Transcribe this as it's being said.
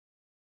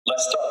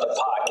Let's start the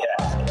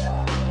podcast.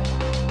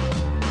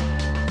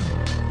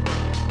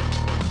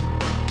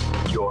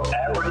 Your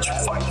average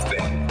fight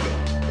fan.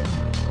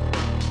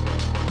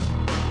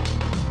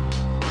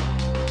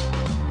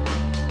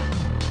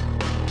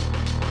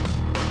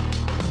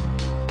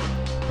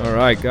 All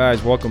right,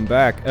 guys, welcome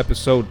back.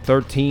 Episode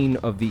 13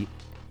 of the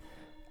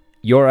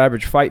Your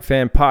Average Fight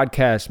Fan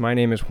podcast. My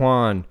name is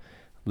Juan.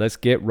 Let's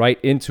get right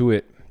into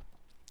it.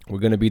 We're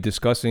going to be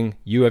discussing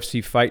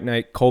UFC Fight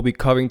Night, Colby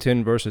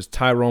Covington versus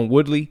Tyron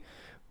Woodley,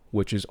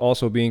 which is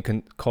also being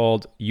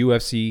called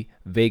UFC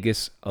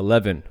Vegas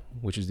 11,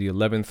 which is the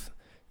 11th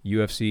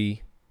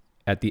UFC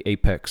at the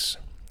Apex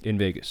in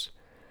Vegas.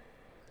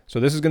 So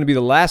this is going to be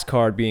the last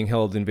card being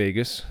held in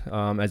Vegas,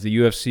 as the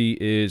UFC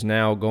is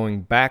now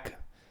going back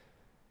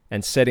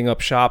and setting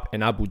up shop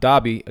in Abu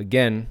Dhabi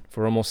again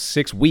for almost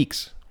 6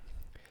 weeks.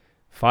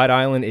 Fight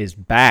Island is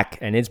back,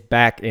 and it's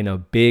back in a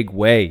big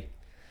way.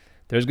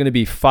 There's going to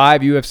be 5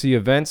 UFC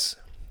events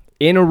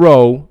in a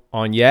row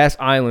on Yas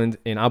Island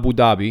in Abu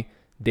Dhabi,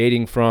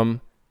 dating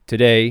from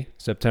today,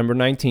 September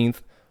 19th,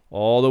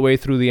 all the way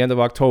through the end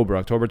of October,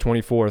 October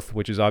 24th,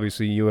 which is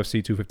obviously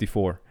UFC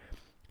 254.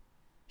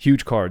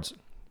 Huge cards.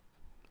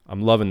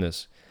 I'm loving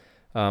this.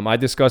 I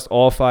discussed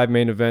all 5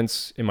 main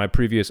events in my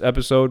previous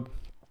episode,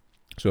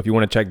 so if you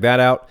want to check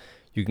that out,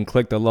 you can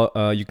click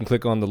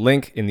on the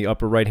link in the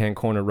upper right-hand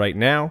corner right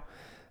now.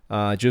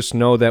 Just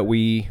know that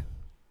we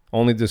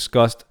only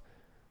discussed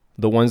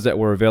the ones that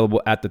were available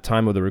at the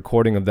time of the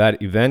recording of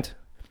that event.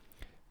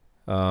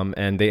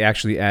 And they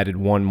actually added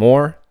one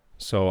more,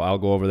 so I'll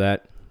go over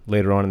that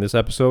later on in this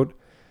episode.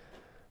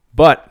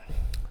 But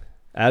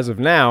as of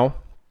now,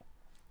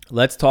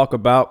 let's talk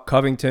about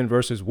Covington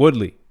versus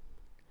Woodley.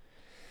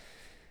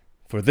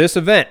 For this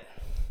event,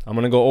 I'm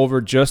going to go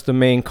over just the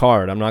main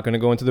card. I'm not going to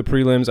go into the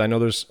prelims. I know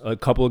there's a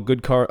couple of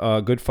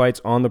good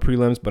fights on the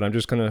prelims, but I'm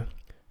just going to,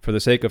 for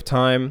the sake of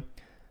time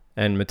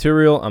and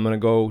material, I'm going to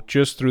go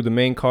just through the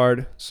main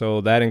card.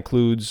 So that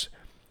includes,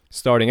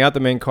 starting out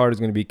the main card is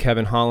going to be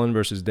Kevin Holland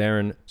versus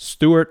Darren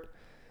Stewart.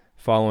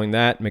 Following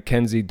that,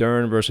 Mackenzie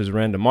Dern versus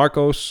Randa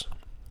Marcos.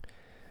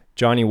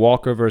 Johnny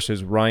Walker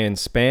versus Ryan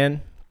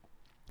Spann.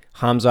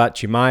 Khamzat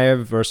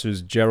Chimaev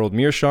versus Gerald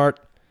Meerschaert.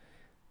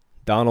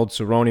 Donald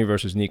Cerrone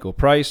versus Nico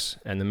Price.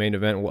 And the main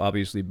event will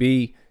obviously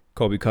be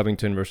Colby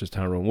Covington versus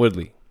Tyron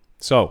Woodley.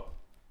 So,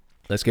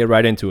 let's get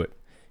right into it.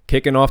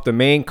 Kicking off the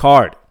main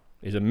card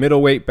is a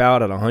middleweight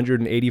bout at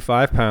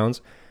 185 pounds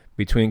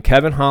between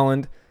Kevin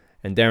Holland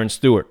and Darren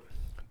Stewart.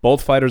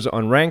 Both fighters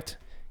are unranked.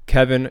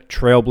 Kevin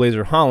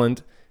Trailblazer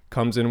Holland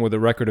comes in with a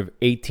record of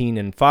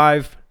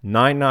 18-5,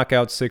 9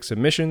 knockouts, 6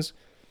 submissions.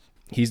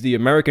 He's the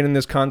American in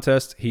this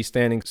contest. He's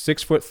standing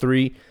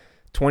 6'3",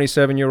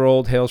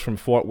 27-year-old, hails from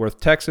Fort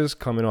Worth, Texas,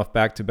 coming off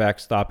back-to-back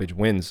stoppage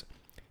wins.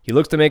 He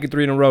looks to make it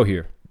 3 in a row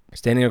here.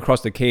 Standing across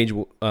the cage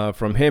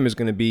from him is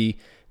going to be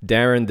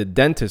Darren the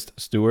Dentist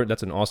Stewart.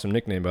 That's an awesome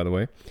nickname, by the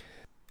way.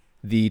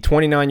 The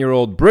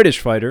 29-year-old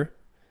British fighter,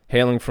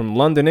 hailing from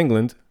London,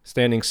 England,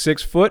 standing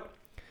 6 foot.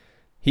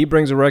 He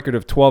brings a record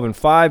of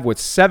 12-5 with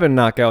 7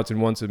 knockouts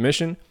and 1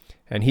 submission,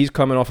 and he's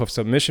coming off a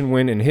submission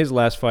win in his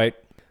last fight,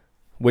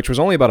 which was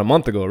only about a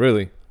month ago,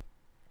 really.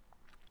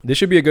 This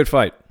should be a good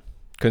fight,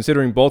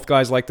 considering both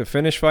guys like to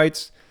finish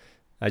fights.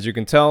 As you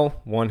can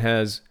tell, one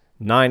has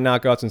 9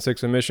 knockouts and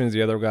 6 submissions.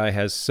 The other guy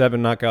has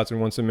 7 knockouts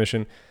and 1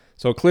 submission.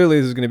 So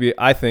clearly this is going to be,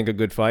 I think, a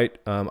good fight.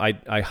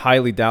 I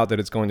highly doubt that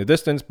it's going to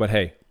distance, but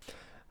hey,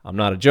 I'm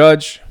not a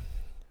judge.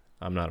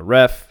 I'm not a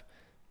ref.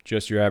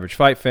 Just your average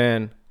fight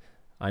fan.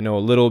 I know a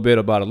little bit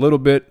about a little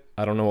bit.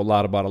 I don't know a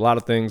lot about a lot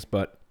of things,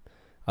 but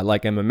I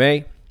like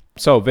MMA.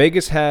 So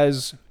Vegas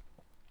has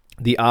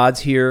the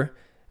odds here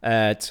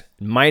at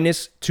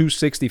minus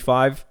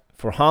 265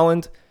 for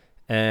Holland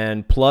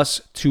and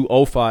plus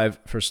 205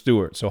 for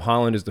Stewart. So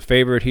Holland is the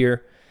favorite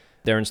here.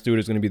 Darren Stewart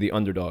is going to be the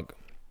underdog.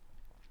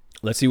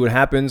 Let's see what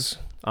happens.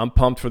 I'm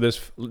pumped for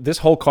this. This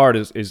whole card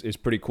is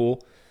pretty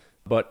cool.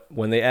 But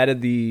when they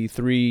added the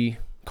 3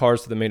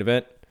 cards to the main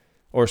event,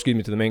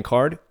 to the main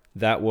card,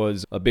 that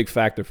was a big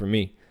factor for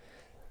me.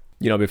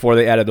 You know, before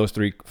they added those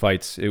 3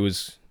 fights, it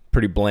was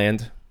pretty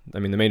bland. I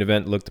mean, the main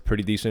event looked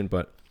pretty decent,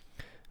 but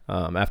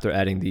after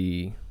adding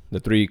the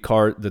 3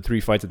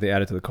 fights that they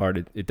added to the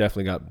card, it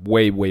definitely got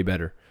way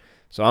better.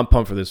 So I'm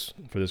pumped for this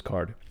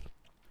card.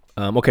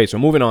 Okay, so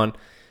moving on.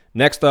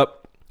 Next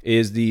up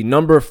is the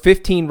number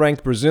 15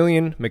 ranked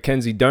Brazilian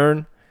Mackenzie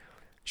Dern.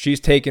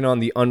 She's taking on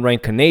the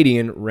unranked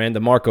Canadian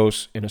Randa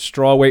Marcos in a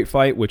strawweight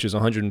fight, which is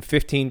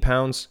 115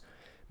 pounds.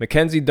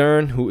 Mackenzie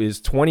Dern, who is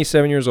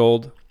 27 years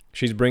old,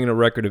 she's bringing a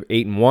record of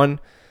 8-1.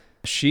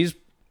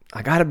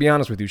 I got to be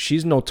honest with you,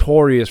 she's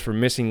notorious for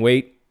missing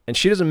weight, and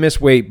she doesn't miss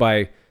weight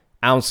by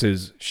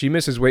ounces. She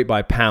misses weight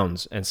by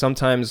pounds, and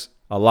sometimes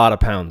a lot of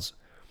pounds.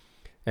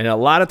 And a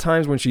lot of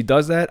times when she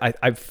does that,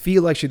 I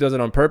feel like she does it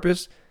on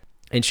purpose,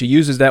 and she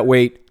uses that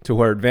weight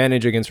to her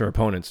advantage against her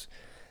opponents.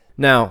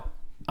 Now,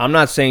 I'm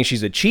not saying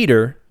she's a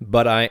cheater,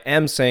 but I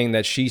am saying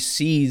that she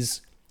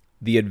sees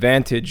the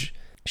advantage.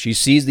 She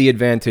sees the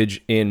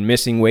advantage in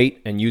missing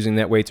weight and using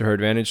that weight to her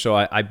advantage. So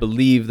I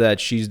believe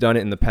that she's done it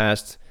in the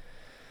past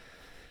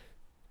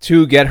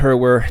to get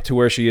her to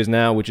where she is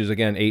now, which is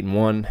again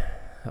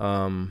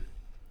 8-1.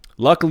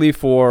 Luckily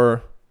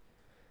for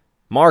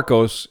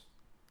Marcos,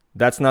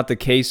 that's not the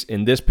case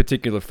in this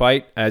particular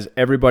fight, as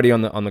everybody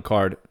on the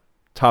card,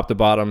 top to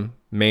bottom,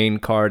 main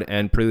card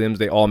and prelims,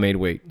 they all made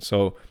weight.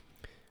 So,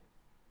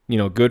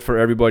 good for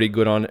everybody.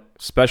 Good on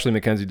especially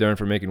Mackenzie Dern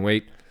for making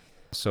weight.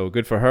 So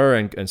good for her,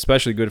 and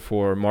especially good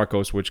for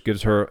Marcos, which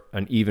gives her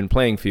an even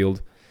playing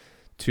field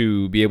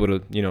to be able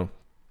to,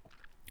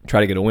 try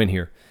to get a win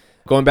here.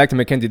 Going back to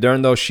Mackenzie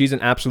Dern, though, she's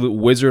an absolute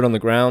wizard on the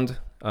ground.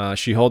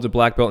 She holds a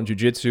black belt in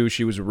jiu-jitsu.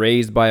 She was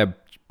raised by a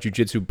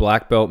jiu-jitsu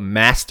black belt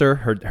master.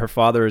 Her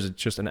father is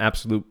just an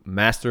absolute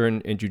master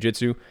in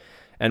jiu-jitsu.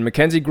 And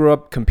Mackenzie grew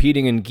up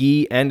competing in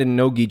gi and in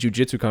no-gi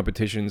jiu-jitsu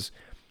competitions.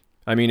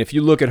 I mean, if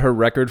you look at her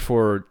record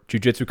for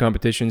jiu-jitsu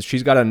competitions,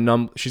 she's got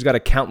a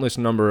countless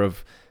number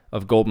of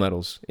gold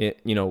medals.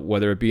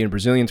 Whether it be in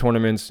Brazilian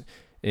tournaments,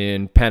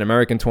 in Pan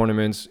American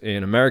tournaments,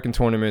 in American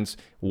tournaments,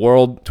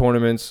 world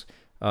tournaments.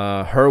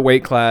 Her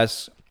weight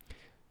class,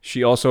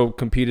 she also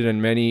competed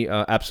in many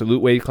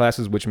absolute weight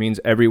classes, which means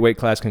every weight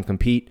class can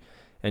compete,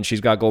 and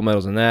she's got gold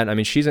medals in that. I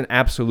mean, she's an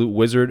absolute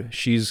wizard.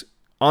 She's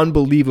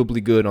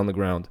unbelievably good on the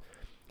ground,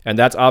 and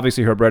that's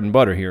obviously her bread and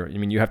butter here. I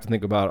mean, you have to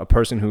think about a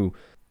person who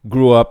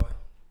grew up,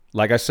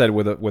 like I said,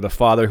 with a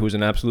father who's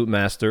an absolute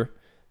master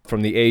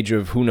from the age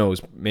of, who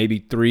knows, maybe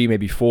 3,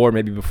 maybe 4,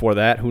 maybe before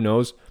that, who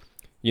knows,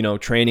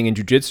 training in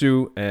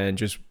jiu-jitsu and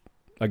just,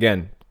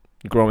 again,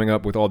 growing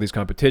up with all these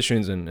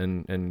competitions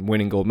and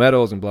winning gold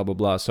medals and blah, blah,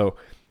 blah. So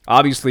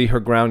obviously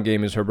her ground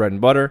game is her bread and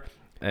butter,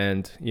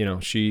 and,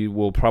 she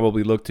will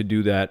probably look to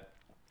do that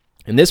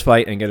in this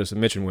fight and get a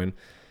submission win.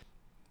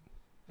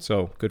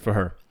 So good for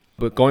her.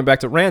 But going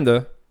back to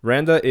Randa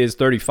is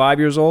 35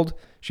 years old.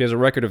 She has a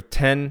record of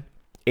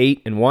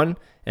 10-8-1,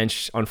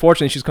 and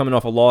unfortunately she's coming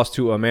off a loss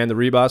to Amanda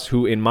Ribas,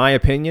 who, in my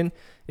opinion,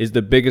 is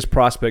the biggest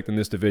prospect in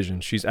this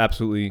division. She's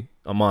absolutely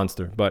a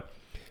monster. But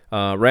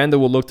Randa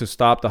will look to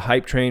stop the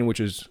hype train, which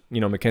is,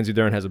 Mackenzie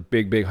Dern has a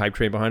big hype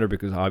train behind her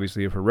because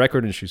obviously of her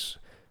record, and she's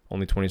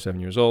only 27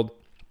 years old.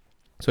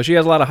 So she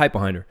has a lot of hype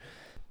behind her.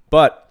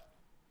 But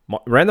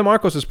Randa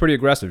Marcos is pretty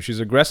aggressive. She's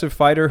an aggressive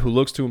fighter who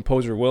looks to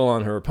impose her will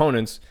on her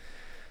opponents.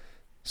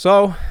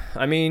 So,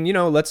 I mean,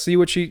 let's see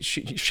what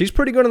she's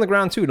pretty good on the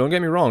ground too. Don't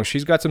get me wrong.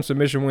 She's got some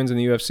submission wins in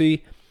the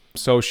UFC.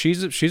 So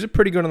she's a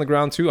pretty good on the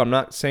ground too. I'm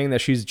not saying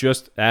that she's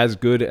just as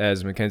good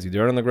as Mackenzie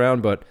Dern on the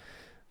ground, but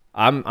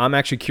I'm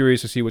actually curious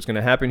to see what's going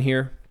to happen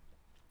here.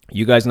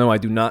 You guys know I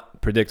do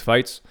not predict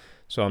fights,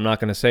 so I'm not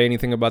going to say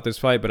anything about this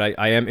fight, but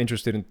I am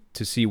interested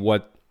to see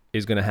what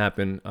is going to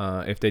happen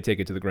if they take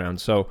it to the ground.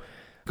 So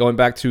going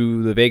back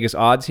to the Vegas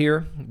odds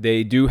here,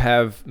 they do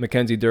have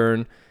Mackenzie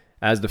Dern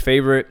as the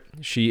favorite.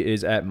 She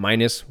is at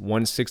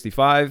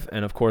 -165,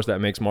 and of course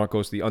that makes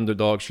Marcos the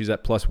underdog. She's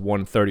at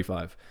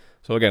 +135.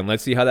 So again,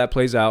 let's see how that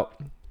plays out.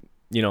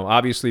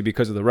 Obviously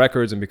because of the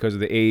records and because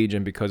of the age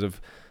and because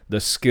of the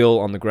skill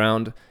on the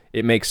ground,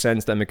 it makes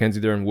sense that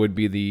Mackenzie Dern would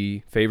be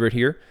the favorite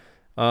here.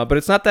 But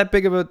it's not that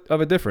big of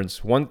a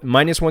difference.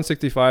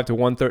 -165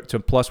 to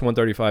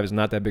 +135 is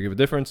not that big of a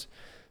difference.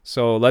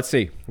 So let's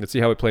see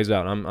how it plays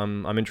out.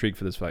 I'm intrigued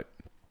for this fight.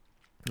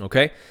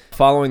 Okay.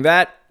 Following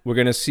that, we're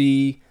gonna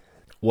see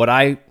what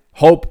I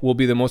hope will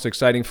be the most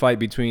exciting fight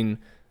between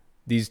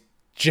these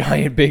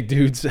giant big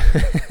dudes.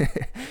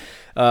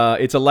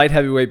 It's a light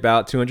heavyweight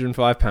bout,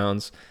 205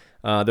 pounds.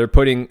 They're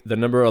putting the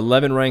number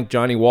 11 ranked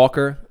Johnny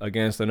Walker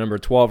against the number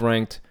 12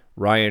 ranked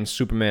Ryan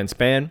Superman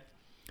Spann.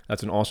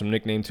 That's an awesome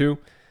nickname too.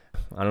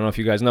 I don't know if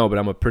you guys know, but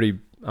I'm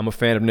a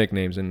fan of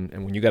nicknames, and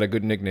when you got a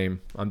good nickname,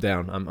 I'm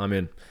down. I'm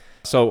in.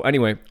 So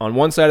anyway, on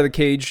one side of the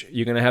cage,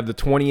 you're gonna have the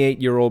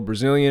 28-year-old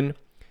Brazilian.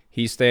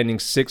 He's standing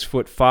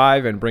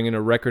 6'5" and bringing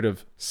a record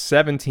of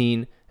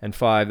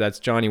 17-5. That's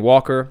Johnny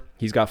Walker.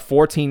 He's got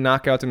 14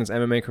 knockouts in his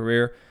MMA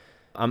career.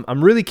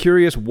 I'm really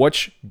curious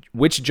which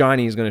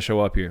Johnny is going to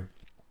show up here.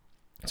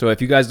 So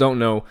if you guys don't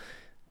know,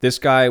 this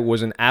guy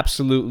was an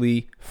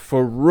absolutely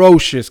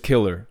ferocious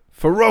killer.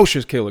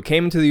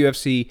 Came into the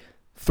UFC,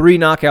 3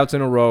 knockouts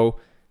in a row,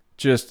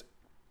 just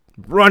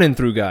running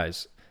through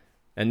guys.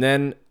 And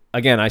then,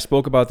 again, I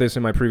spoke about this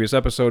in my previous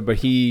episode, but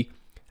he,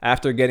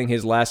 after getting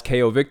his last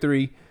KO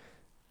victory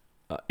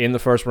in the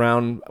first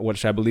round,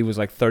 which I believe was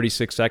like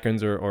 36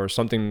 seconds or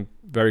something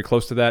very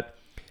close to that,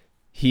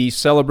 he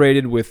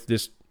celebrated with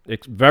this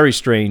very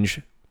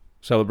strange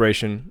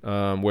celebration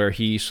where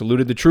he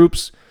saluted the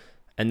troops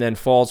and then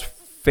falls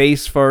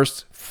face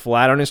first,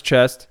 flat on his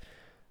chest.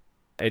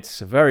 It's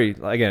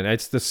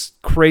the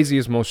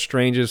craziest, most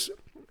strangest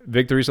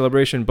victory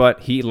celebration, but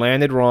he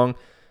landed wrong,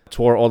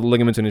 tore all the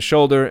ligaments in his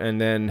shoulder,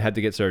 and then had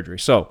to get surgery.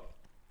 So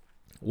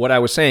what I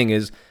was saying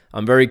is,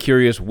 I'm very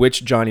curious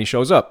which Johnny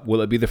shows up. Will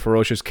it be the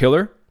ferocious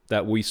killer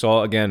that we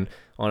saw, again,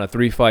 on a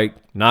 3-fight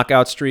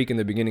knockout streak in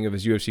the beginning of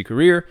his UFC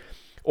career?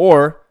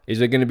 Or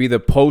is it going to be the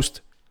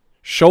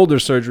post-shoulder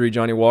surgery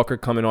Johnny Walker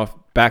coming off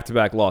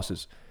back-to-back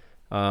losses?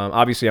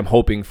 Obviously, I'm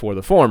hoping for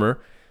the former,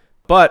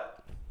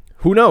 but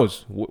who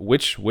knows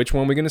which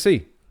one we're going to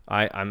see?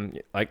 I'm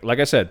like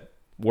I said,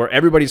 where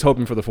everybody's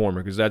hoping for the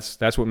former, because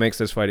that's what makes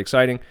this fight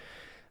exciting.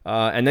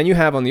 And then you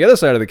have on the other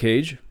side of the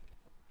cage,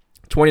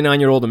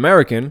 29-year-old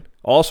American,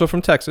 also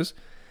from Texas.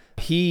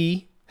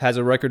 He has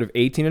a record of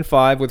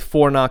 18-5 with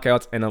 4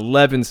 knockouts and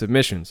 11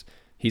 submissions.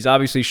 He's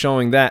obviously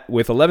showing that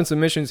with 11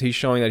 submissions, he's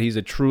showing that he's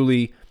a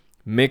truly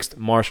mixed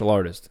martial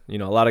artist. You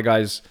know, a lot of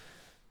guys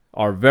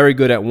are very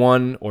good at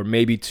 1 or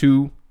maybe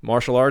 2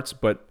 martial arts,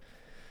 but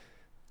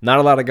not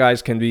a lot of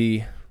guys can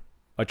be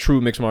a true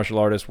mixed martial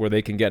artist where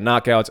they can get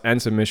knockouts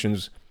and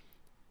submissions,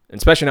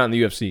 especially not in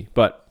the UFC.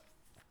 But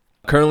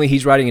currently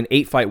he's riding an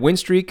 8-fight win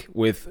streak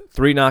with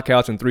 3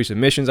 knockouts and 3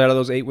 submissions out of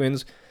those 8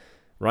 wins.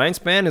 Ryan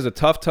Spann is a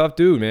tough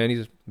dude, man.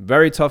 He's a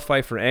very tough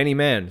fight for any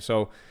man.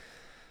 So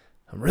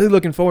I'm really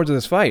looking forward to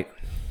this fight.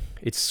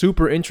 It's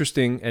super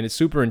interesting and it's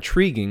super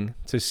intriguing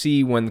to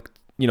see when,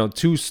 you know,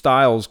 2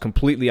 styles,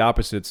 completely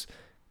opposites,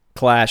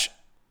 clash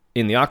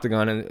in the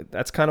octagon. And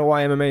that's kind of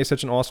why MMA is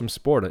such an awesome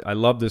sport. I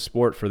love this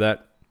sport for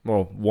that.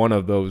 Well, one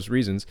of those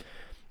reasons.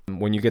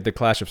 When you get the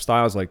clash of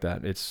styles like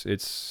that,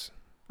 it's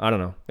I don't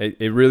know.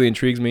 It really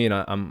intrigues me, and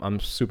I'm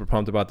super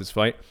pumped about this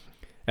fight.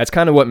 That's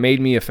kind of what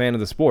made me a fan of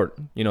the sport.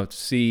 You know, to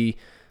see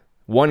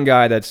one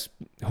guy that's,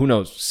 who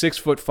knows,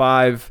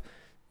 6'5",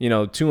 you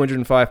know,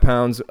 205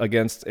 pounds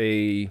against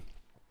maybe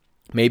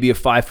a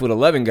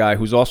 5'11" guy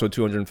who's also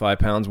 205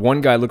 pounds.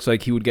 One guy looks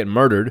like he would get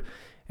murdered,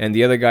 and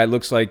the other guy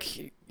looks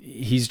like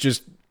he's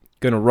just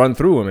going to run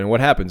through him. And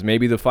what happens?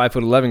 Maybe the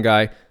 5'11"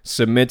 guy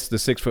submits the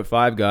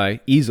 6'5" guy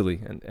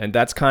easily. And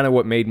that's kind of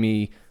what made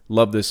me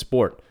love this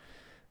sport.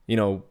 You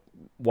know,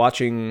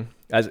 watching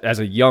as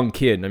a young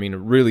kid, I mean,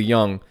 really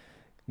young,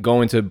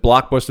 going to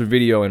Blockbuster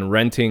Video and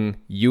renting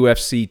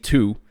UFC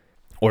 2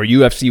 or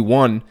UFC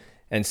 1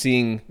 and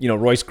seeing, you know,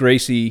 Royce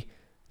Gracie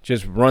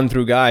just run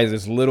through guys,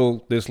 this little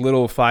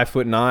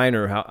 5'9",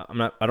 or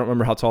I don't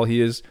remember how tall he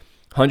is,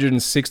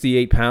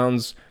 168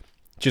 pounds,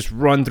 just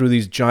run through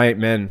these giant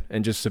men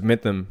and just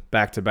submit them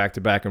back to back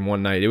to back in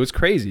one night. It was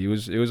crazy. It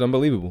was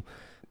unbelievable.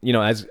 You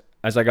know, as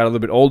I got a little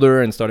bit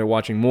older and started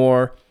watching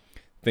more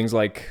things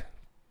like,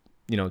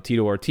 you know,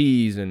 Tito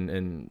Ortiz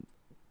and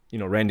you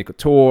know, Randy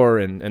Couture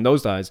and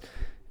those guys,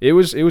 it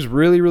was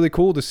really, really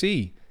cool to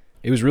see.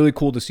 It was really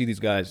cool to see these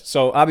guys.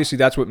 So obviously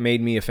that's what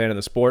made me a fan of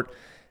the sport.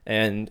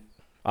 And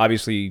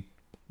obviously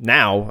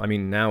now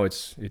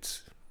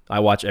it's I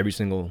watch every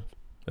single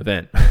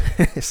event.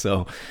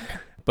 So,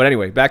 but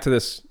anyway, back to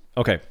this.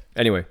 Okay.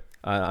 Anyway,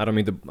 I don't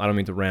mean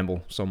to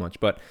ramble so much,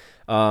 but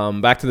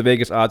back to the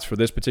Vegas odds for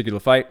this particular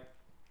fight.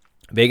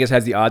 Vegas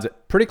has the odds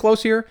pretty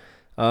close here.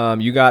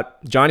 You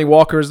got Johnny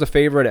Walker as the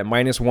favorite at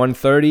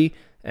 -130,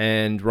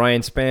 and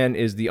Ryan Spann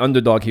is the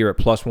underdog here at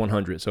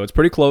 +100. So it's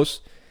pretty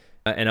close.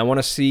 And I want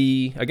to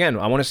see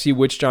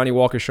which Johnny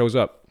Walker shows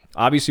up.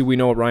 Obviously, we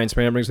know what Ryan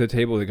Spann brings to the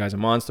table. The guy's a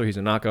monster. He's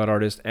a knockout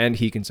artist, and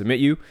he can submit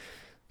you.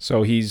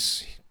 So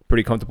he's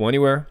pretty comfortable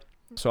anywhere.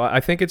 So I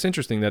think it's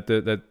interesting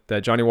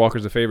that Johnny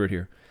Walker's the favorite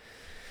here.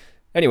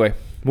 Anyway,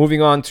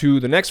 moving on to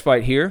the next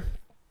fight here.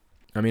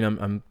 I mean,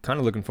 I'm kind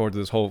of looking forward to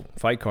this whole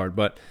fight card,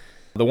 but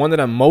the one that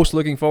I'm most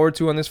looking forward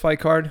to on this fight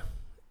card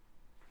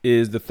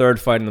is the third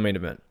fight in the main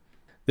event.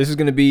 This is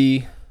going to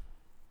be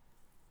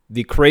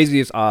the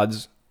craziest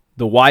odds,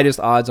 the widest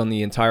odds on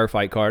the entire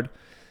fight card,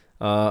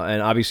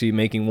 and obviously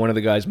making one of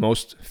the guys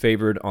most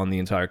favored on the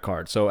entire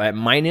card. So at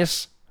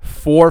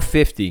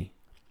 -450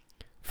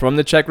 from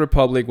the Czech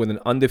Republic with an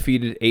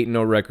undefeated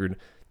 8-0 record,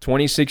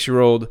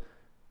 26-year-old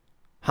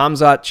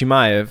Khamzat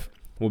Chimaev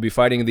will be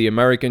fighting the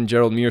American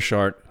Gerald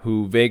Meerschaert,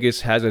 who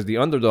Vegas has as the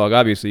underdog,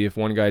 obviously, if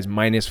one guy's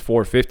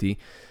 -450.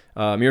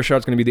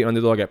 Meerschaert's going to be the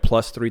underdog at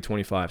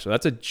 +325. So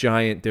that's a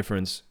giant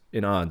difference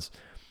in odds.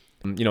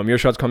 You know,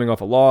 Meerschaert's coming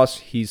off a loss.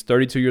 He's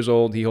 32 years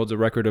old. He holds a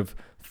record of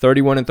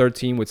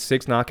 31-13 with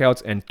 6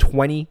 knockouts and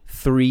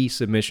 23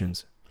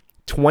 submissions.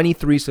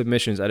 23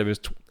 submissions out of his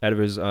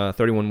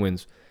 31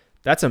 wins.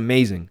 That's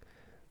amazing.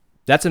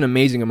 That's an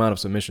amazing amount of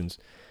submissions.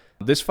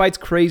 This fight's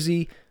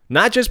crazy,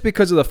 not just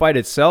because of the fight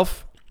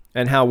itself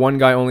and how one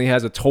guy only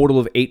has a total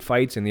of 8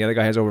 fights and the other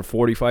guy has over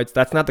 40 fights.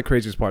 That's not the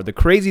craziest part. The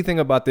crazy thing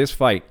about this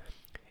fight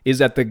is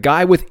that the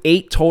guy with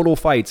 8 total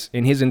fights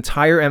in his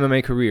entire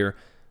MMA career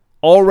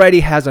already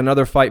has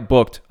another fight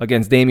booked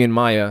against Damian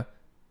Maia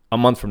a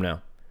month from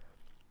now.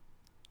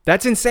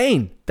 That's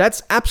insane.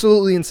 That's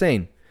absolutely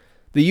insane.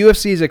 The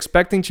UFC is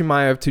expecting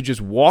Chimaev to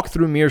just walk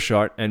through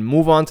Meerschaert and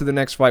move on to the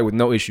next fight with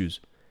no issues.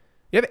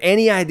 You have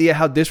any idea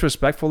how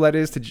disrespectful that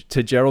is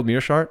to Gerald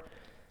Meerschaert?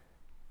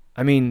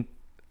 I mean,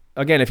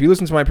 again, if you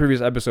listen to my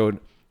previous episode,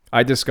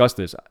 I discussed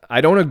this.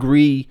 I don't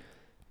agree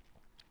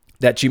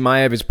that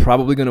Chimaev is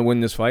probably going to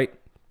win this fight.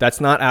 That's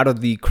not out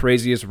of the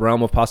craziest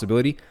realm of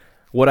possibility.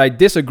 What I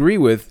disagree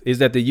with is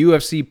that the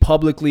UFC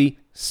publicly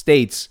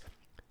states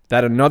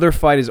that another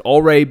fight is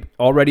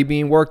already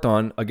being worked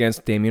on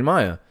against Damian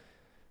Maia.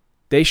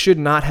 They should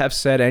not have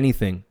said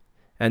anything.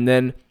 And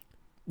then,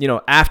 you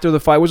know, after the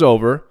fight was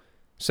over,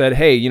 said,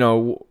 hey, you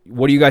know,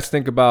 what do you guys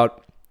think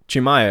about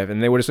Chimaev?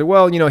 And they would have said,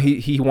 well, you know,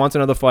 he wants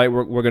another fight.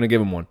 We're going to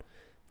give him one.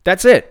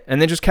 That's it.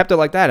 And they just kept it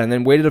like that. And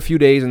then waited a few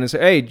days and they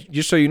said, hey,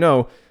 just so you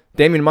know,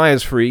 Damian Maia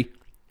is free.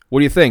 What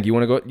do you think? You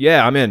want to go?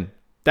 Yeah, I'm in.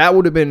 That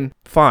would have been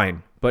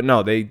fine. But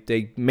no,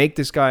 they make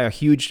this guy a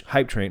huge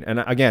hype train.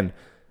 And again,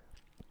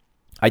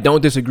 I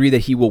don't disagree that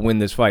he will win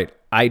this fight.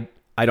 I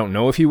don't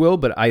know if he will,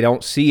 but I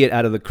don't see it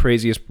out of the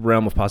craziest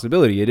realm of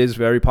possibility. It is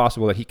very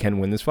possible that he can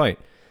win this fight.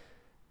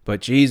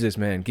 But Jesus,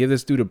 man, give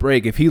this dude a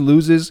break. If he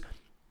loses,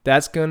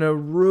 that's going to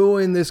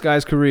ruin this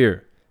guy's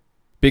career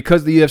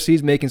because the UFC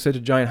is making such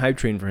a giant hype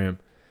train for him.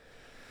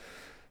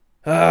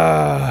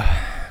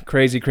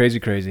 Crazy, crazy,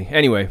 crazy.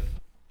 Anyway,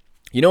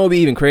 you know what would be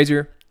even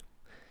crazier?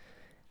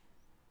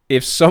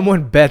 If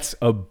someone bets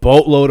a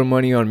boatload of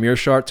money on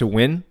Meerschaert to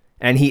win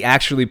and he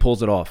actually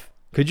pulls it off.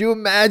 Could you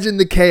imagine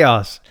the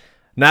chaos?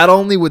 Not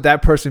only would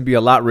that person be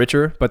a lot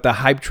richer, but the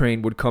hype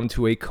train would come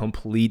to a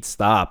complete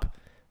stop.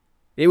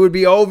 It would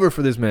be over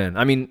for this man.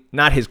 I mean,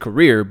 not his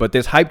career, but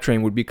this hype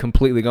train would be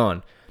completely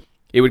gone.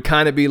 It would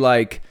kind of be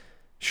like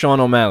Sean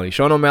O'Malley.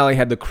 Sean O'Malley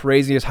had the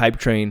craziest hype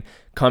train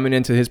coming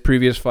into his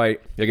previous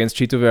fight against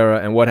Chito Vera,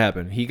 and what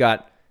happened? He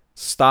got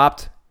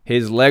stopped.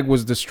 His leg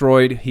was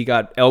destroyed. He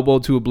got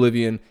elbowed to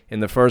oblivion in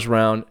the first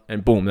round,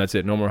 and boom, that's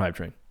it. No more hype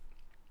train.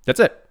 That's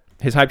it.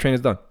 His hype train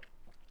is done.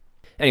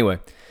 Anyway,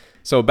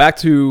 so back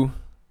to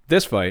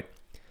this fight.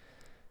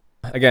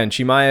 Again,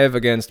 Chimaev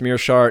against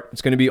Meerschaert.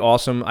 It's going to be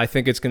awesome. I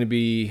think it's going to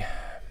be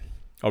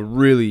a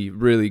really,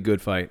 really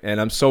good fight. And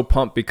I'm so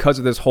pumped because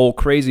of this whole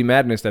crazy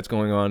madness that's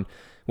going on,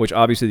 which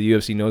obviously the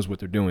UFC knows what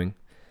they're doing.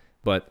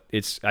 But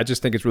I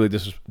just think it's really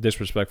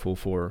disrespectful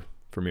for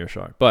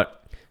Meerschaert.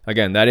 But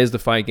again, that is the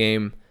fight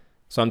game.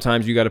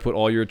 Sometimes you got to put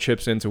all your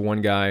chips into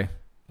one guy.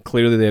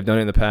 Clearly, they've done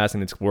it in the past,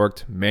 and it's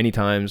worked many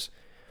times.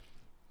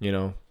 You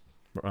know,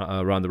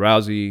 Ronda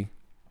Rousey,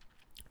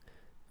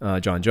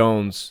 John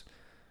Jones,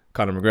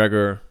 Conor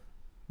McGregor.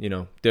 You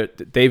know,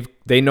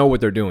 they know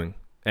what they're doing,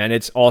 and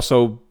it's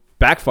also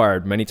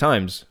backfired many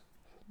times.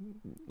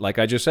 Like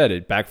I just said,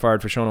 it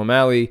backfired for Sean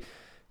O'Malley.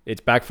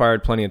 It's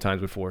backfired plenty of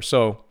times before.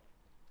 So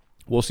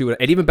we'll see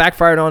it even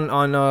backfired on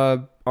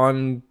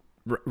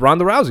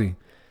Ronda Rousey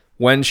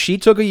when she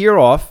took a year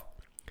off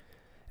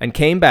and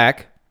came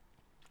back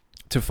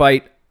to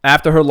fight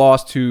after her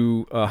loss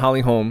to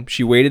Holly Holm.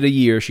 She waited a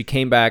year. She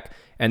came back,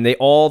 and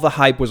all the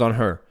hype was on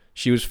her.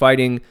 She was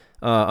fighting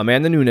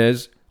Amanda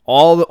Nunes.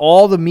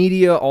 All the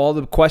media, all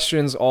the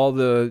questions,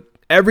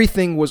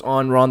 everything was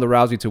on Ronda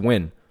Rousey to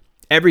win.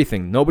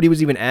 Everything. Nobody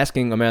was even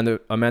asking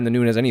Amanda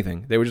Nunes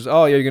anything. They were just,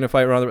 oh yeah, you're gonna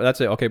fight Ronda.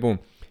 That's it. Okay, boom.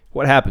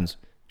 What happens?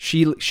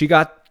 She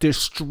got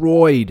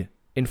destroyed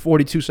in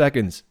 42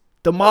 seconds.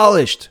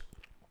 Demolished.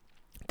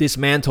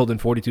 Dismantled in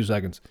 42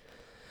 seconds.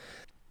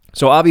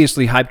 So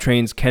obviously hype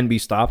trains can be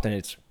stopped, and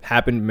it's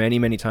happened many,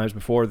 many times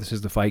before. This is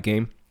the fight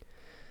game.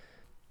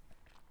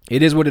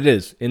 It is what it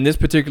is. In this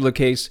particular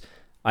case,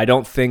 I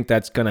don't think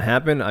that's going to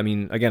happen. I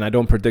mean, again, I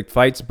don't predict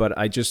fights, but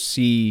I just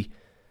see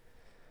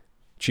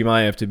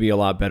Chimaev to be a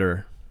lot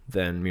better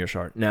than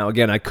Meerschaert. Now,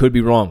 again, I could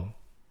be wrong.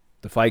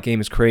 The fight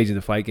game is crazy.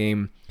 The fight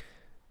game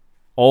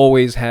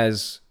always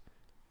has,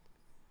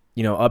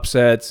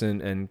 upsets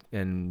and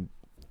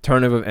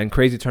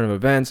crazy turn of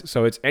events.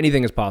 So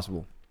anything is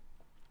possible.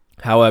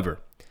 However,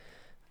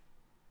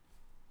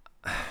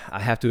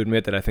 I have to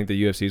admit that I think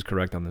the UFC is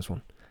correct on this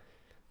one.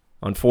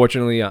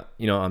 Unfortunately,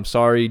 I'm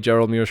sorry,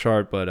 Gerald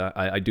Meerschaert, but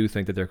I do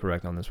think that they're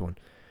correct on this one.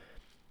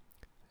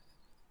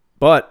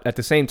 But at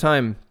the same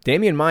time,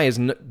 Damian Maia has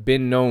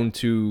been known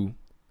to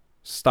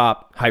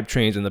stop hype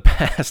trains in the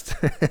past.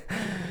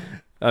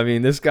 I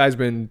mean, this guy's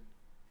been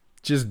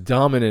just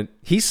dominant.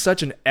 He's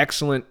such an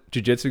excellent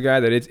jiu-jitsu guy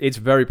that it's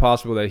very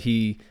possible that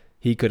he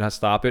could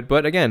stop it.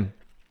 But again,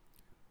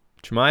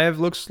 Chimaev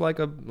looks like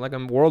a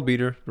world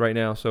beater right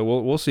now, so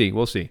we'll see.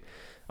 We'll see.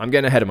 I'm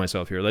getting ahead of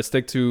myself here. Let's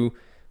stick to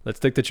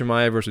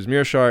Chimaev versus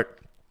Meerschaert.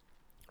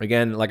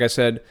 Again, like I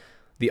said,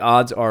 the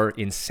odds are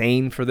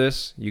insane for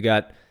this. You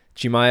got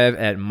Chimaev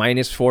at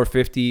minus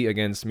 450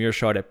 against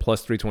Meerschaert at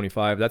plus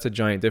 325. That's a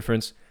giant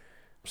difference.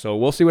 So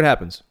we'll see what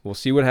happens. We'll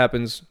see what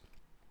happens.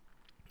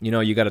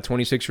 You got a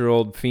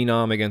 26-year-old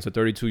phenom against a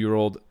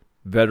 32-year-old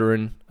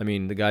veteran. I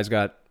mean, the guy's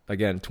got,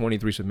 again,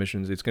 23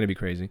 submissions. It's going to be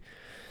crazy.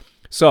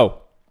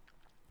 So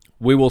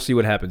we will see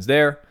what happens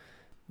there.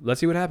 Let's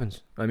see what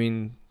happens. I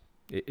mean,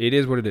 it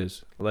is what it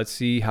is. Let's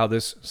see how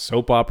this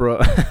soap opera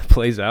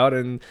plays out,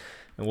 and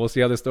we'll see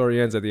how the story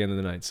ends at the end of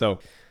the night. So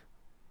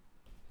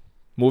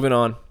moving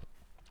on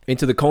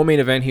into the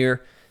co-main event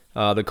here.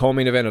 The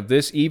co-main event of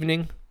this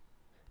evening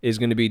is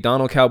going to be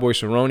Donald Cowboy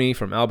Cerrone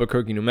from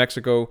Albuquerque, New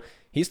Mexico.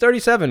 He's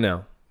 37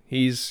 now.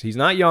 He's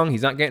not young.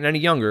 He's not getting any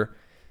younger.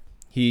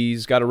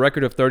 He's got a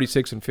record of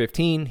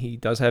 36-15. He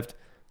does have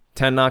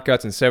 10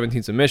 knockouts and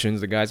 17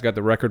 submissions. The guy's got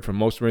the record for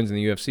most wins in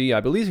the UFC.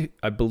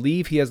 I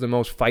believe he has the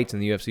most fights in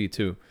the UFC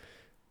too.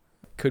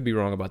 Could be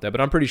wrong about that, but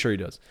I'm pretty sure he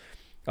does.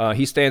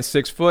 He stands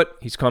 6 foot.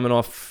 He's coming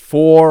off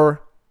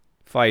 4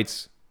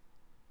 fights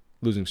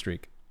losing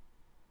streak.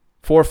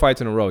 4 fights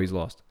in a row he's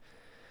lost.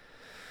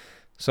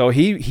 So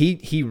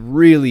he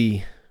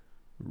really,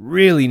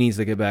 really needs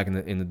to get back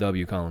in the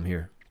W column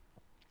here.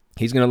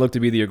 He's going to look to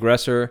be the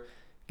aggressor,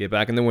 get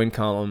back in the win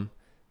column,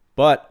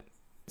 but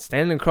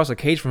standing across a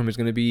cage from him is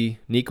going to be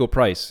Nico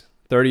Price,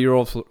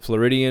 30-year-old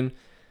Floridian.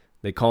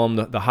 They call him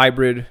the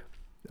hybrid.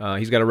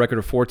 He's got a record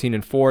of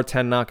 14-4,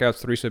 10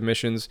 knockouts, 3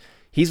 submissions.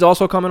 He's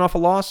also coming off a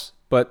loss,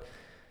 but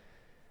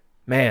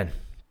man,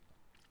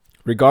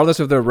 regardless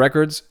of their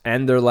records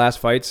and their last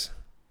fights,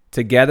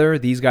 together,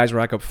 these guys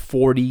rack up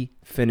 40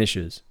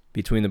 finishes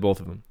between the both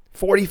of them.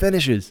 40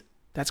 finishes.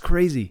 That's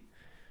crazy.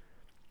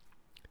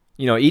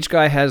 You know, each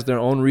guy has their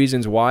own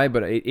reasons why,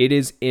 but it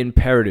is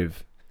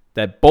imperative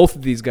that both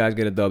of these guys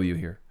get a W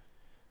here.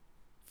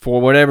 For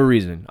whatever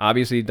reason.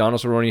 Obviously,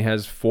 Donald Cerrone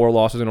has 4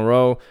 losses in a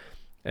row,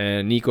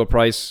 and Nico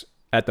Price,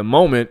 at the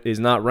moment, is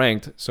not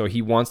ranked, so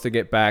he wants to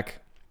get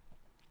back.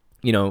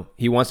 You know,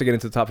 he wants to get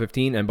into the top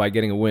 15, and by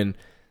getting a win,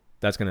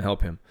 that's going to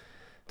help him.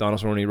 Donald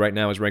Cerrone right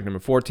now is ranked number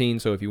 14,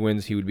 so if he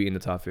wins, he would be in the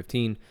top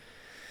 15.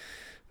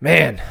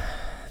 Man,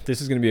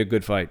 this is going to be a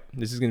good fight.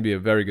 This is going to be a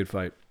very good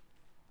fight.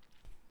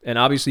 And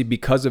obviously,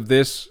 because of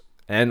this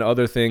and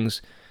other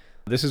things,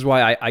 this is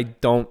why I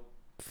don't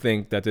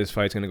think that this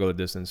fight's going to go the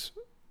distance.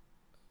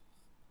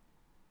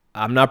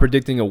 I'm not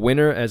predicting a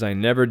winner, as I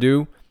never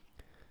do,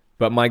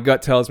 but my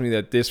gut tells me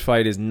that this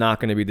fight is not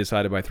going to be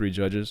decided by 3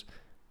 judges.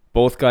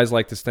 Both guys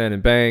like to stand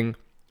and bang.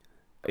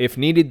 If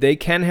needed, they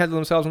can handle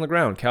themselves on the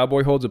ground.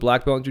 Cowboy holds a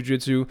black belt in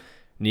jiu-jitsu.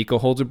 Nico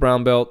holds a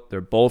brown belt.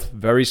 They're both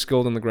very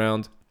skilled on the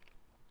ground.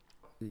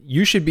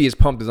 You should be as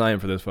pumped as I am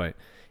for this fight.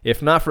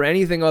 If not for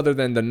anything other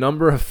than the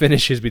number of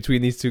finishes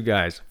between these 2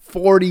 guys.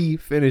 40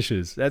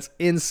 finishes. That's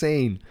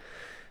insane.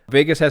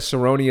 Vegas has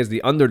Cerrone as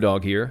the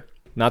underdog here.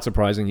 Not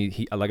surprising.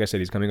 He like I said,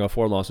 he's coming off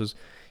 4 losses.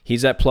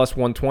 He's at plus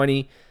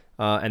 120.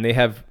 And they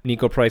have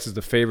Nico Price as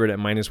the favorite at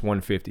minus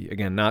 150.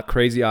 Again, not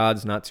crazy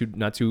odds, not too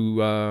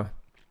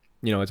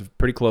it's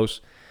pretty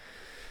close.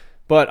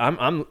 But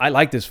I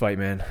like this fight,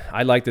 man.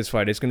 I like this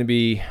fight. It's going to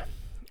be,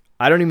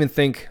 I don't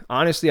think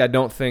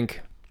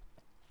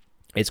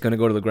it's going to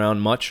go to the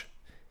ground much.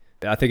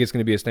 I think it's going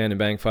to be a stand and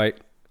bang fight,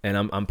 and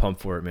I'm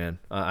pumped for it, man.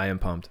 I am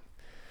pumped.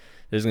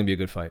 This is going to be a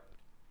good fight.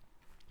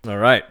 All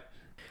right.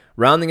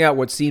 Rounding out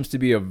what seems to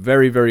be a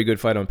very, very good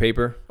fight on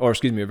paper, a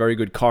very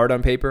good card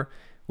on paper,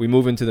 we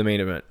move into the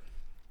main event.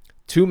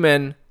 2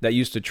 men that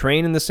used to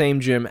train in the same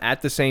gym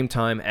at the same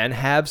time and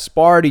have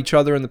sparred each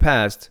other in the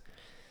past.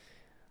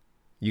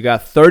 You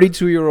got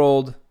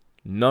 32-year-old,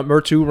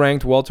 number 2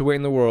 ranked welterweight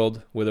in the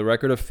world with a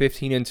record of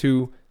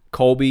 15-2,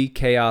 Colby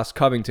Chaos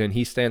Covington.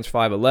 He stands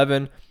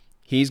 5'11".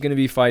 He's going to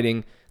be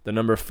fighting the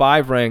number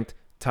 5 ranked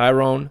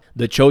Tyron,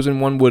 the chosen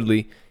one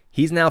Woodley.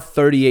 He's now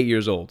 38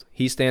 years old.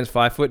 He stands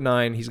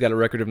 5'9". He's got a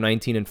record of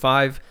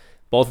 19-5.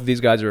 Both of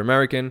these guys are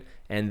American,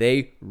 and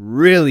they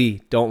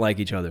really don't like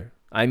each other.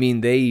 I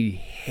mean, they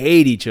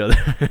hate each other.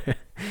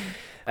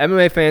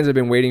 MMA fans have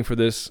been waiting for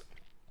this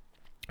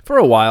for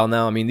a while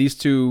now. I mean, these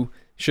 2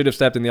 should have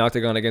stepped in the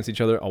octagon against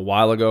each other a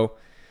while ago.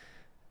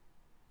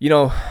 You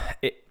know,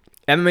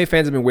 MMA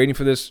fans have been waiting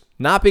for this,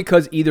 not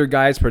because either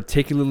guy is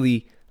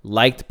particularly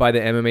liked by the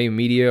MMA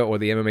media or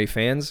the MMA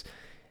fans,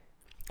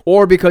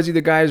 or because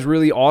either guy is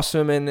really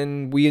awesome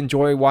and we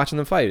enjoy watching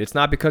them fight. It's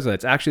not because of that.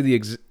 It's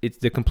actually it's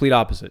the complete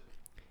opposite.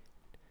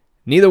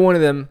 Neither one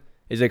of them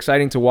is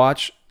exciting to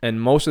watch,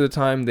 and most of the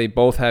time they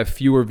both have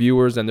fewer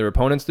viewers than their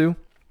opponents do.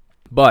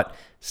 But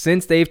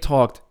since they've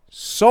talked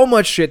so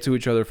much shit to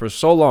each other for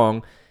so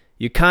long,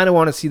 you kind of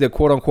want to see the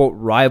quote-unquote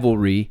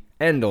rivalry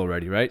end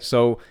already, right?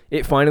 So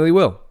it finally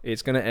will.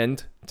 It's going to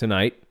end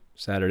tonight,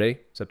 Saturday,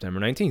 September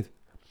 19th.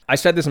 I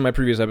said this in my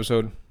previous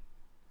episode.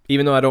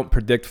 Even though I don't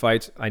predict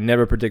fights, I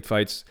never predict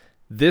fights.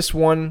 This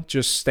one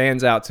just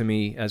stands out to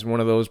me as one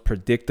of those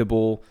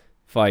predictable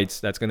fights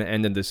that's going to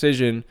end in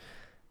decision.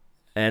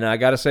 And I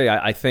got to say,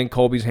 I think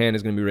Colby's hand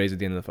is going to be raised at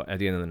the end of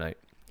the night.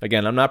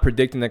 Again, I'm not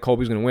predicting that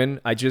Colby's going to win.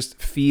 I just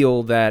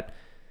feel that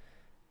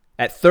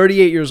at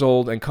 38 years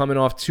old and coming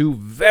off 2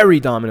 very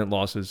dominant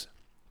losses,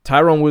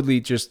 Tyron Woodley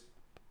just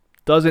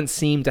doesn't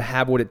seem to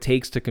have what it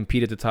takes to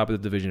compete at the top of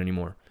the division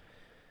anymore.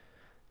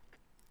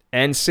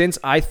 And since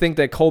I think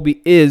that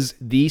Colby is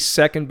the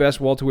second best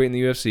welterweight in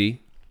the UFC,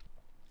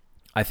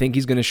 I think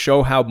he's going to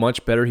show how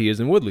much better he is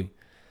than Woodley.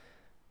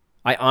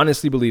 I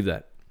honestly believe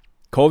that.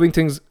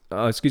 Covington's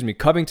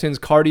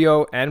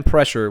cardio and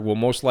pressure will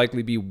most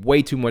likely be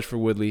way too much for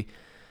Woodley.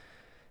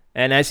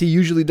 And as he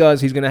usually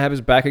does, he's going to have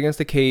his back against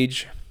the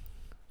cage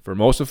for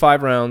most of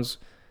 5 rounds.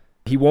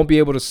 He won't be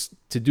able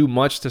to do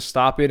much to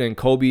stop it, and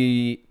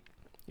Colby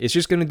is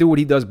just going to do what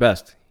he does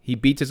best. He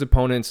beats his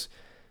opponents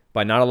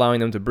by not allowing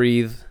them to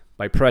breathe,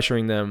 by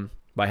pressuring them,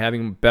 by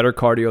having better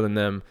cardio than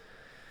them.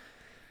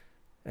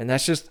 And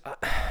that's just,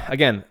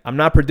 again, I'm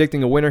not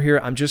predicting a winner here.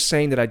 I'm just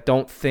saying that I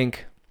don't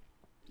think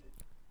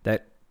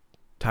that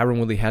Tyron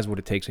Woodley has what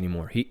it takes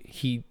anymore.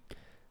 He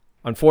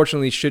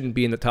unfortunately shouldn't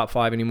be in the top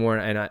 5 anymore,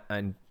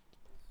 and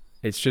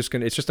it's just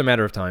a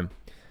matter of time.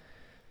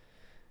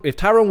 If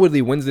Tyron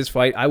Woodley wins this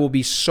fight, I will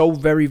be so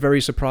very,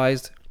 very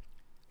surprised.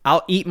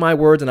 I'll eat my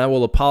words and I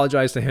will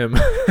apologize to him.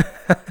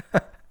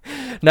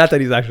 Not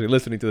that he's actually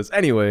listening to this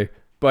anyway,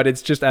 but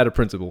it's just out of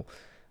principle.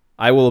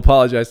 I will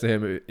apologize to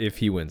him if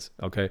he wins,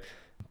 okay?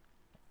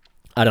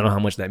 I don't know how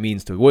much that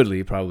means to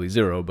Woodley, probably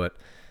 0, but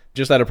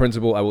just out of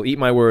principle, I will eat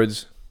my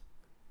words,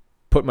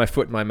 put my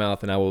foot in my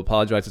mouth, and I will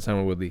apologize to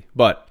Tyron Woodley.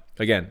 But,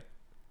 again,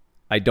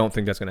 I don't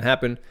think that's going to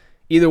happen.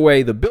 Either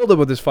way, the buildup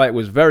of this fight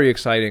was very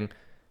exciting.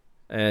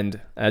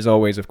 And as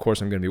always, of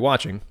course, I'm going to be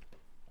watching.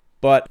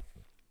 But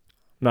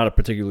I'm not a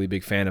particularly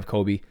big fan of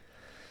Colby.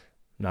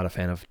 Not a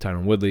fan of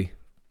Tyron Woodley.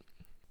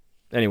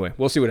 Anyway,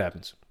 we'll see what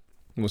happens.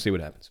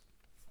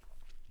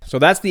 So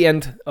that's the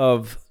end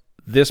of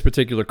this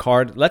particular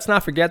card. Let's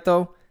not forget,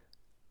 though,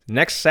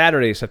 next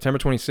Saturday, September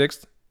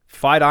 26th,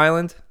 Fight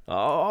Island.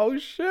 Oh,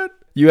 shit.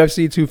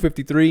 UFC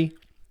 253.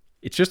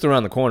 It's just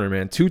around the corner,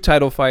 man. 2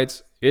 title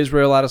fights.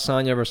 Israel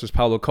Adesanya versus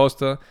Paulo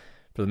Costa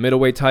for the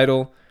middleweight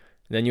title.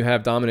 And then you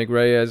have Dominic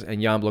Reyes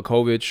and Jan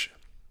Blachowicz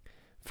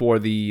for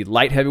the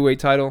light heavyweight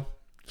title.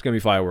 It's going to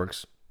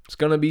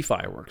be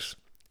fireworks.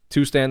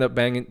 2 stand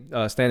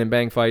and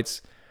bang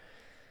fights.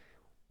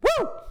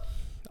 Woo!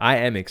 I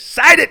am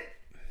excited.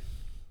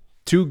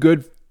 2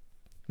 good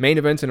main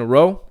events in a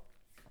row.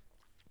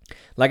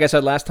 Like I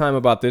said last time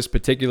about this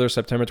particular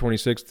September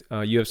 26th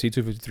UFC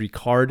 253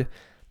 card,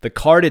 the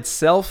card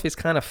itself is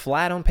kind of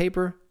flat on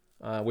paper,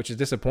 which is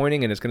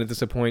disappointing, and it's going to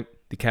disappoint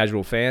the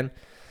casual fan,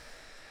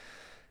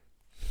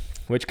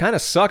 which kind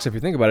of sucks if you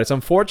think about it. It's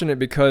unfortunate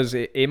because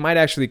it might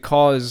actually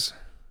cause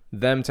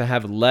them to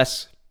have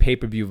less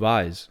pay-per-view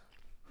buys.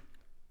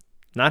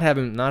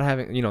 Having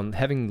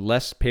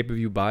less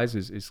pay-per-view buys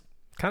is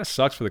kind of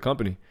sucks for the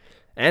company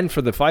and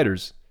for the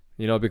fighters,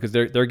 because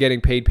they're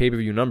getting paid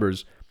pay-per-view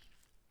numbers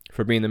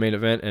for being the main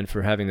event and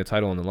for having the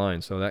title on the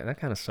line. So that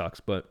kind of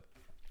sucks. But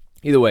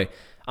either way,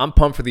 I'm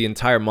pumped for the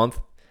entire month.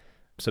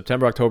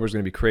 September, October is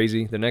going to be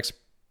crazy. The next,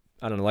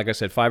 like I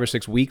said, 5 or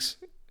 6 weeks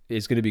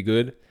is going to be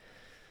good.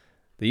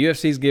 The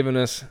UFC's given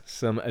us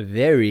some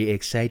very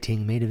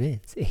exciting main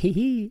events.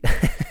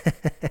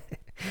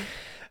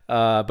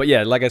 But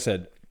yeah, like I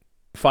said,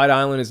 Fight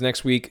Island is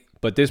next week,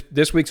 but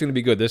this week's going to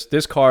be good.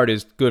 This card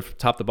is good from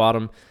top to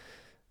bottom.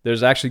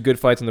 There's actually good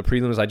fights in the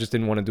prelims. I just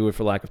didn't want to do it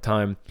for lack of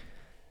time.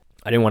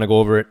 I didn't want to go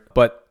over it.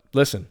 But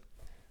listen,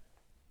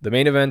 the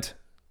main event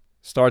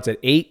starts at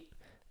 8,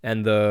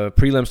 and the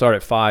prelims start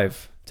at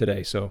 5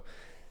 today. So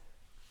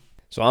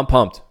I'm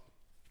pumped.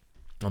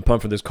 I'm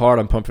pumped for this card.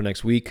 I'm pumped for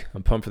next week.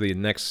 I'm pumped for the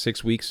next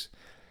 6 weeks.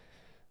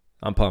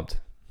 I'm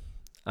pumped.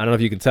 I don't know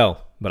if you can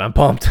tell, but I'm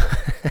pumped.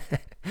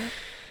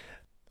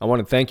 I want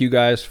to thank you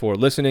guys for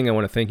listening. I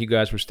want to thank you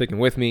guys for sticking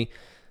with me.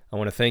 I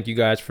want to thank you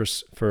guys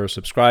for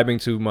subscribing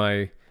to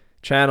my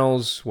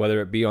channels,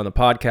 whether it be on the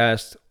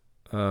podcast,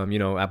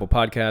 Apple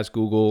Podcasts,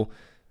 Google,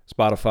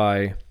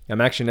 Spotify.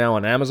 I'm actually now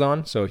on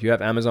Amazon. So if you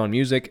have Amazon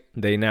Music,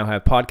 they now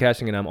have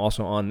podcasting, and I'm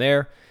also on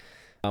there.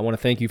 I want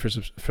to thank you for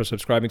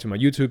subscribing to my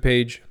YouTube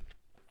page.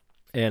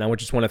 And I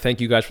just want to thank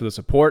you guys for the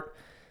support.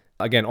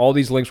 Again, all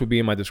these links will be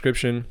in my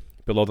description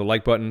below the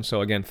like button.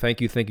 So again,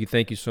 thank you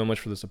so much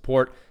for the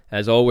support.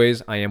 As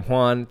always, I am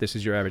Juan. This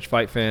is your Average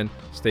Fight Fan.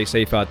 Stay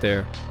safe out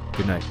there.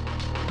 Good night.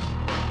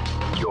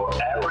 Your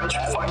Average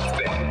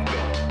Fight Fan.